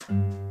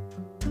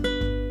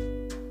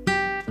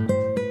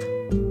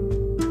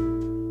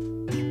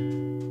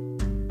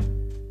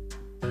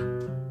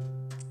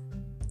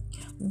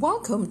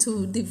Welcome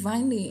to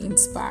Divinely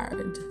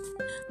Inspired.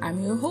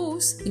 I'm your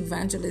host,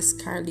 Evangelist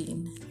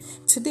Carleen.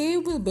 Today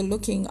we'll be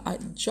looking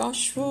at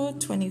Joshua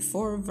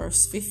 24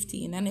 verse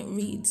 15, and it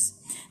reads,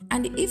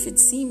 "And if it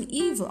seem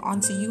evil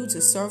unto you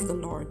to serve the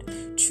Lord,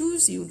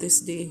 choose you this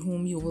day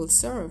whom you will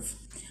serve,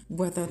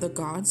 whether the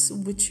gods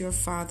which your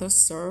fathers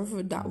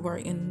served that were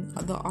in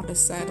the other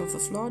side of the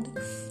flood,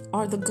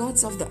 or the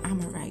gods of the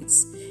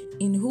Amorites,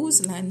 in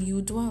whose land you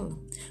dwell.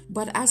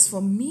 But as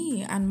for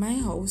me and my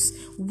house,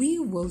 we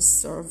will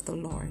serve the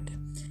Lord."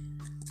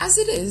 As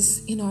it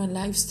is in our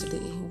lives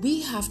today,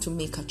 we have to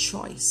make a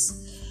choice.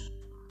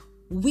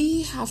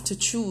 We have to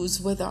choose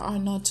whether or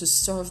not to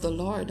serve the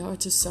Lord or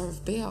to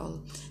serve Baal.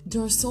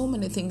 There are so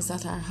many things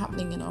that are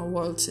happening in our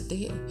world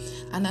today.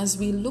 And as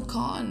we look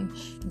on,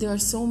 there are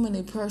so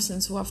many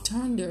persons who have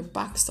turned their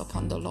backs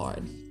upon the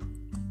Lord.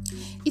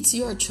 It's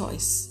your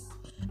choice.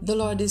 The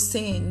Lord is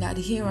saying that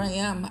here I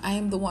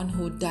am the one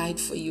who died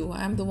for you.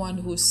 I am the one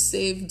who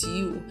saved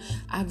you.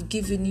 I've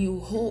given you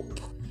hope.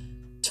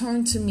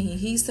 Turn to me.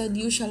 He said,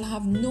 "You shall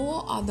have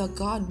no other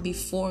God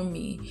before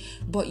me,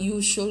 but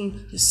you shall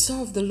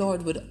serve the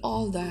Lord with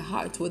all thy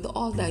heart, with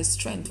all thy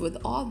strength, with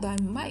all thy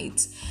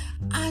might,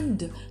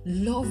 and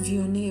love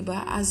your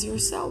neighbor as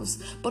yourselves."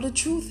 But the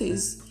truth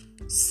is,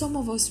 some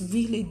of us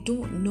really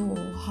don't know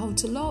how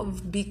to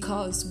love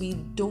because we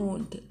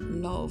don't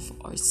love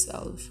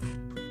ourselves.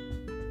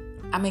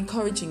 I'm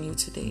encouraging you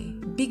today,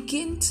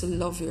 begin to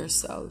love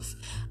yourself.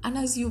 And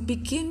as you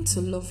begin to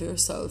love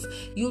yourself,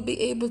 you'll be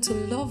able to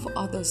love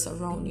others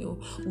around you.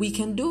 We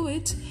can do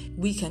it.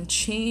 We can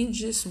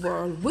change this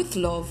world with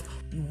love,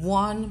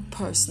 one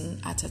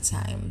person at a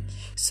time.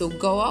 So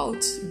go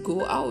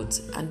out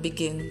and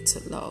begin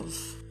to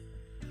love.